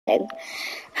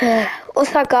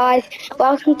What's up guys,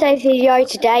 welcome to today's video.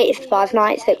 Today is Five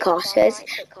Nights at Carter's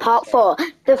part 4,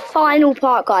 the final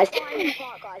part guys.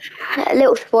 A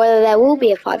little spoiler, there will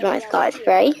be a Five Nights at Carter's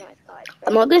 3.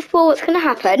 I'm not going to spoil what's going to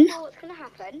happen,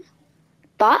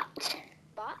 but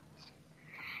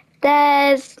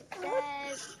there's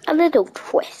a little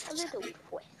twist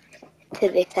to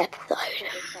this episode.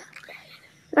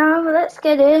 Now let's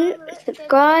get in,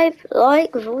 subscribe,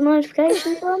 like with all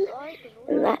notifications on,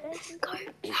 and let's go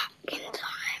back in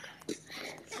time.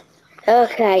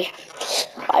 Okay,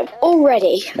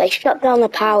 they shut down the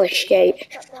power chute.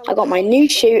 I got my new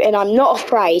chute and I'm not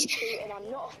afraid.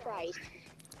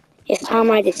 It's time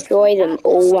I destroy them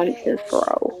all once and for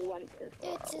all.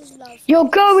 You're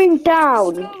going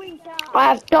down! I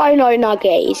have dino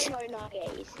nuggies.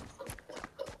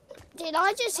 Did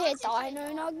I just hear dino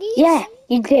nuggies? Yeah,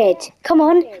 you did. Come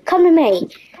on, come to me.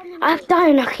 I have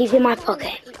dino nuggies in my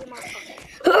pocket.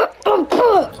 That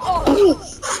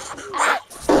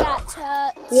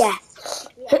hurts. Yeah.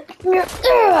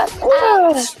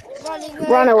 Ouch.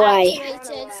 Run away.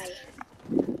 Activated.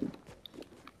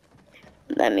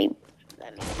 Let me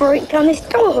break down this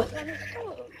door.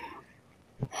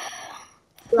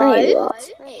 Hello?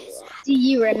 Do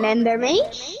you remember me?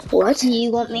 What? Do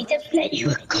you want me to play you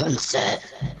a concert?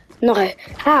 No.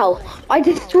 How? I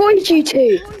destroyed you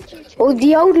two. Or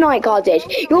the old night guard did.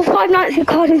 Your Five Nights at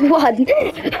Carter's won.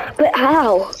 But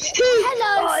how?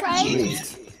 Hello,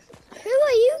 friends. Who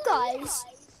are you guys?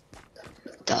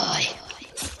 Die.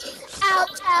 Ouch,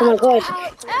 ouch, Oh my god.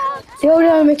 ouch, ouch. The old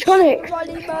animatronic.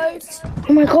 Rolling mode.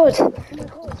 Oh my god.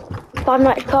 Five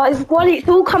Nights at Carter's won. It's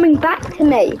all coming back to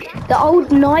me. The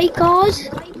old night guard.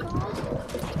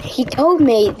 He told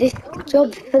me this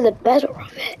job's for the better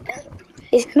of it.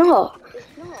 It's not.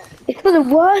 It's for the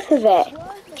worse of it.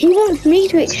 He wants me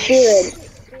to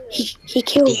experience. He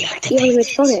killed the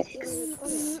animatronics.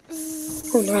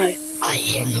 Oh no. I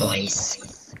hear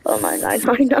noise. Oh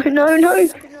no.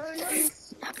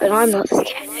 But I'm not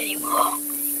scared anymore.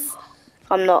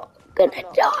 I'm not gonna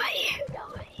die.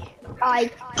 I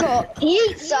got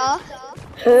pizza.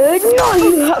 No,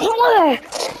 you have someone there.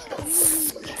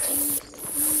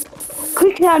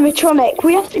 Quickly, animatronic,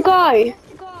 we have to go.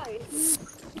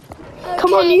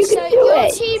 Come on, you can do you're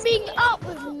it. teaming up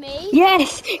with me.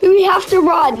 Yes, we have to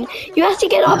run. You have to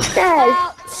get upstairs.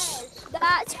 Ouch.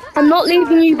 That I'm not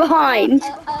leaving you behind.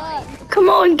 Come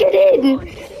on, get in.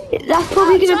 That's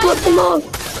probably going to block them off.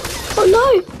 Oh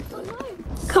no.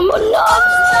 Come on,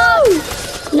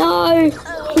 no.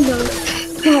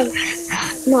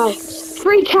 No.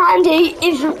 Free candy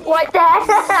is right there.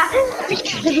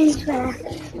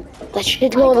 Let's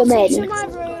should lure them in. My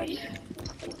room.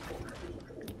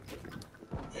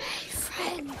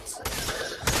 Hey, friends.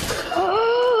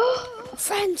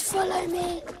 Friends, follow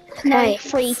me. Okay.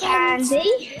 Free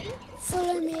candy.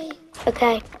 Follow me.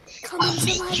 Okay. Come I'll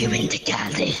into my make you room. into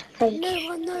candy. No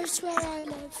one knows where I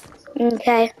live.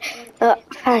 Okay.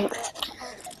 Thanks.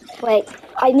 Wait,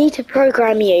 I need to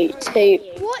program you to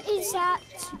What is that?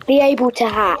 be able to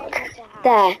hack.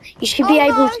 There, you should be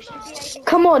able to...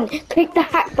 Come on, click the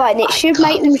hack button. It should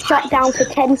make them shut down for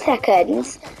 10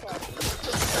 seconds.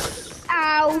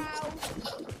 Ow.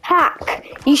 Hack.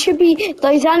 You should be...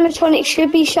 Those animatronics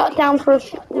should be shut down for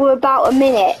about a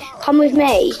minute. Come with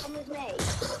me.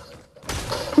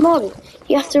 Come on,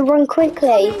 you have to run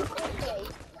quickly.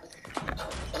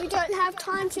 We don't have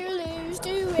time to lose,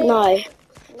 do we? No.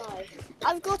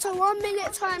 I've got a 1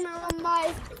 minute timer on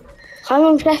my How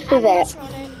long's left of it?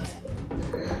 animatronic.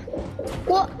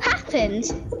 What happened?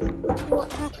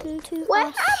 What happened to Where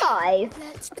us? am I?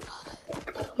 Let's go.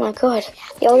 Oh my god.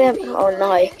 Oh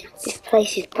no, this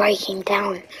place is breaking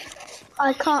down.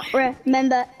 I can't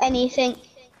remember anything.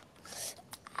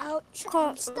 Ouch.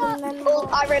 Can't remember. All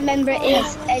I remember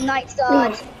is a night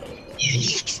guard. You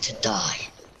need to die.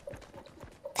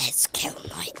 Let's kill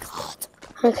my god.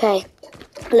 Okay.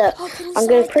 Look, I'm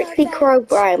going to quickly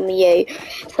program you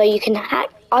so you can hack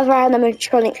other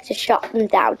animatronics to shut them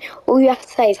down. All you have to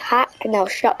say is hack and they'll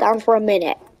shut down for a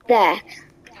minute. There.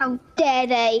 How dare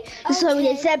they? So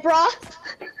did Zebra.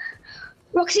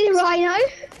 Roxy the Rhino.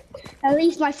 At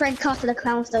least my friend Carter the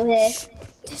Clown's still here.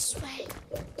 This way.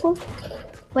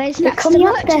 Where's They're Max the coming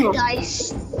up there.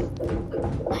 merchandise?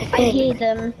 I Okay, hear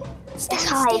them. Stay Let's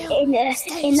hide still. in the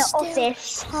Stay still.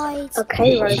 office. Hide.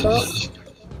 okay robot.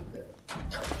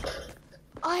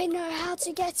 I know how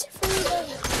to get through them.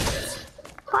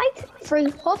 Hide through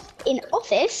in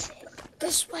office.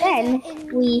 This way. Then they're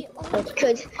in we the office.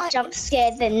 could jump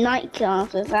scare the night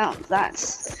guard without that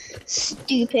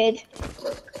stupid.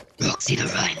 Roxy the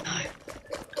Rhino.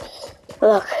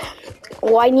 Look,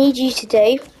 what I need you to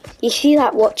do You see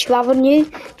that watch you have on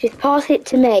you? Just pass it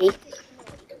to me.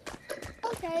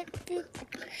 Okay. They're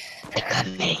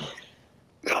coming.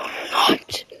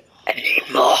 Not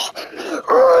anymore.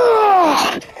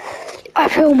 I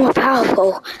feel more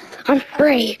powerful. I'm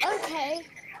free. Okay.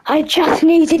 I just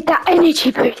needed that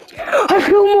energy boost. I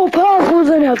feel more powerful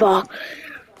than ever. Are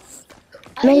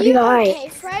Maybe you I okay,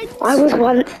 friend? was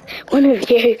once one of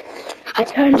you. I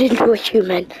turned into a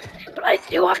human, but I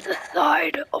still have the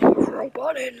side of a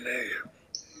robot in me.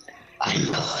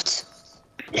 I'm not.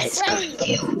 Let's go and Friend,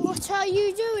 kill. what are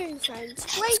you doing, friend?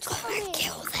 Wait for me.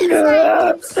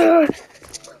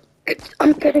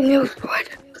 I'm getting used to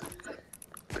it.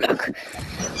 Look,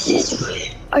 This is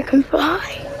weird. I can fly.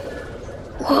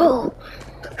 Whoa.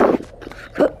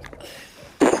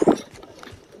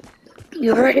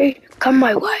 You ready? Come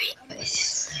my way.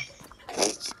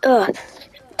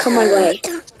 Come my way.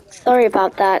 Sorry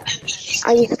about that.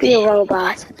 I used to be a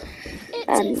robot,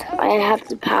 and I have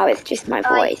the power. It's just my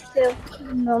voice. I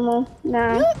feel normal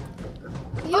now.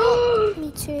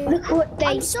 Me too. Look what they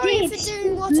I'm sorry did. for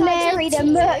doing what Mary I the did to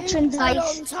you merchandise. a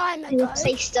long time They ago.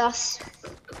 replaced us.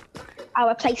 I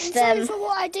replaced I'm sorry them. for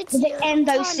what I did to With you the a long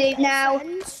endo time suit ago, now.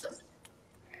 friend.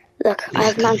 Look, I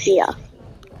have an idea.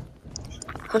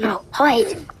 Oh no,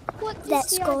 hide. What is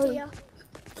Let's the go. idea?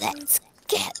 Let's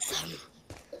get them.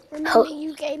 Remember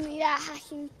you gave me that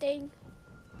hacking thing?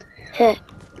 Here,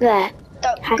 there.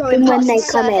 Don't Hack go them in when past they the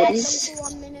come in. surface. For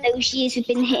 1 minute. Those years we've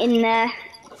been hitting there.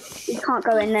 We can't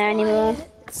go in there anymore.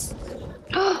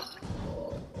 Quiet.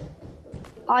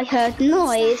 I heard Use the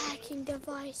noise. hacking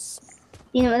device.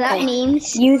 You know what that Okay.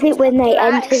 means? Use it when they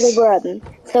Relax. enter the room,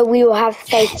 so we will have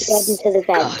space to get into the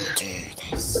vent. Do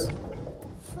this.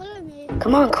 Follow me.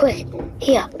 Come on, quick.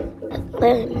 Here.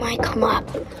 Let it might come up.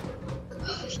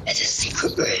 It's a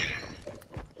secret room.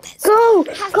 Go!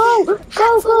 Hack Go! Go!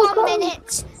 for Go! 1 Go!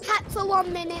 minute. Hack for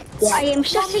 1 minute. I am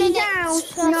shutting down.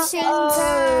 Shutting down.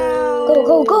 Go!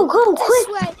 Go! Go! Go! This Quick!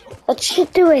 way. That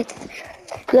should do it.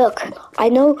 Look, I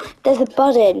know there's a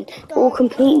button that will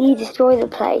completely destroy the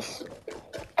place.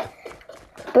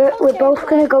 But we're both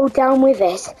gonna go down with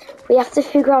it. We have to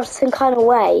figure out some kind of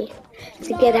way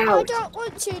to get I out. don't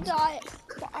want to die,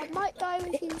 but I might die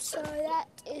with you, so that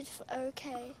is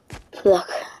okay. Look,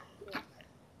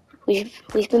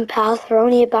 we've been pals for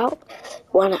only about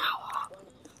 1 hour.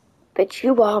 But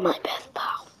you are my best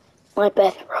pal. My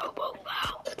best robo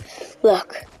pal.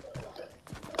 Look,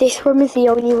 this room is the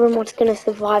only room that's gonna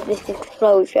survive this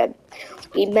explosion.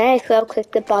 We may as well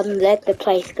click the button and let the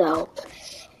place go.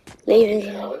 Leaving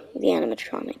the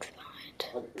animatronics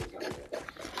behind.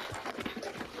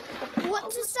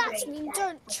 What does that mean?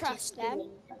 Don't trust them.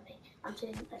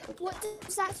 What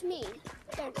does that mean?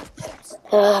 Don't trust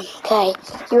them. Okay,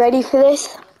 you ready for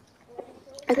this?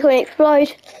 It's gonna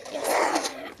explode.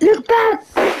 Look back!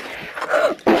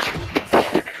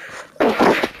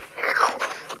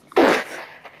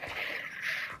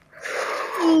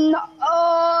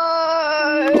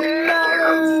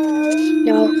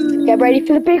 No, get ready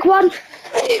for the big one.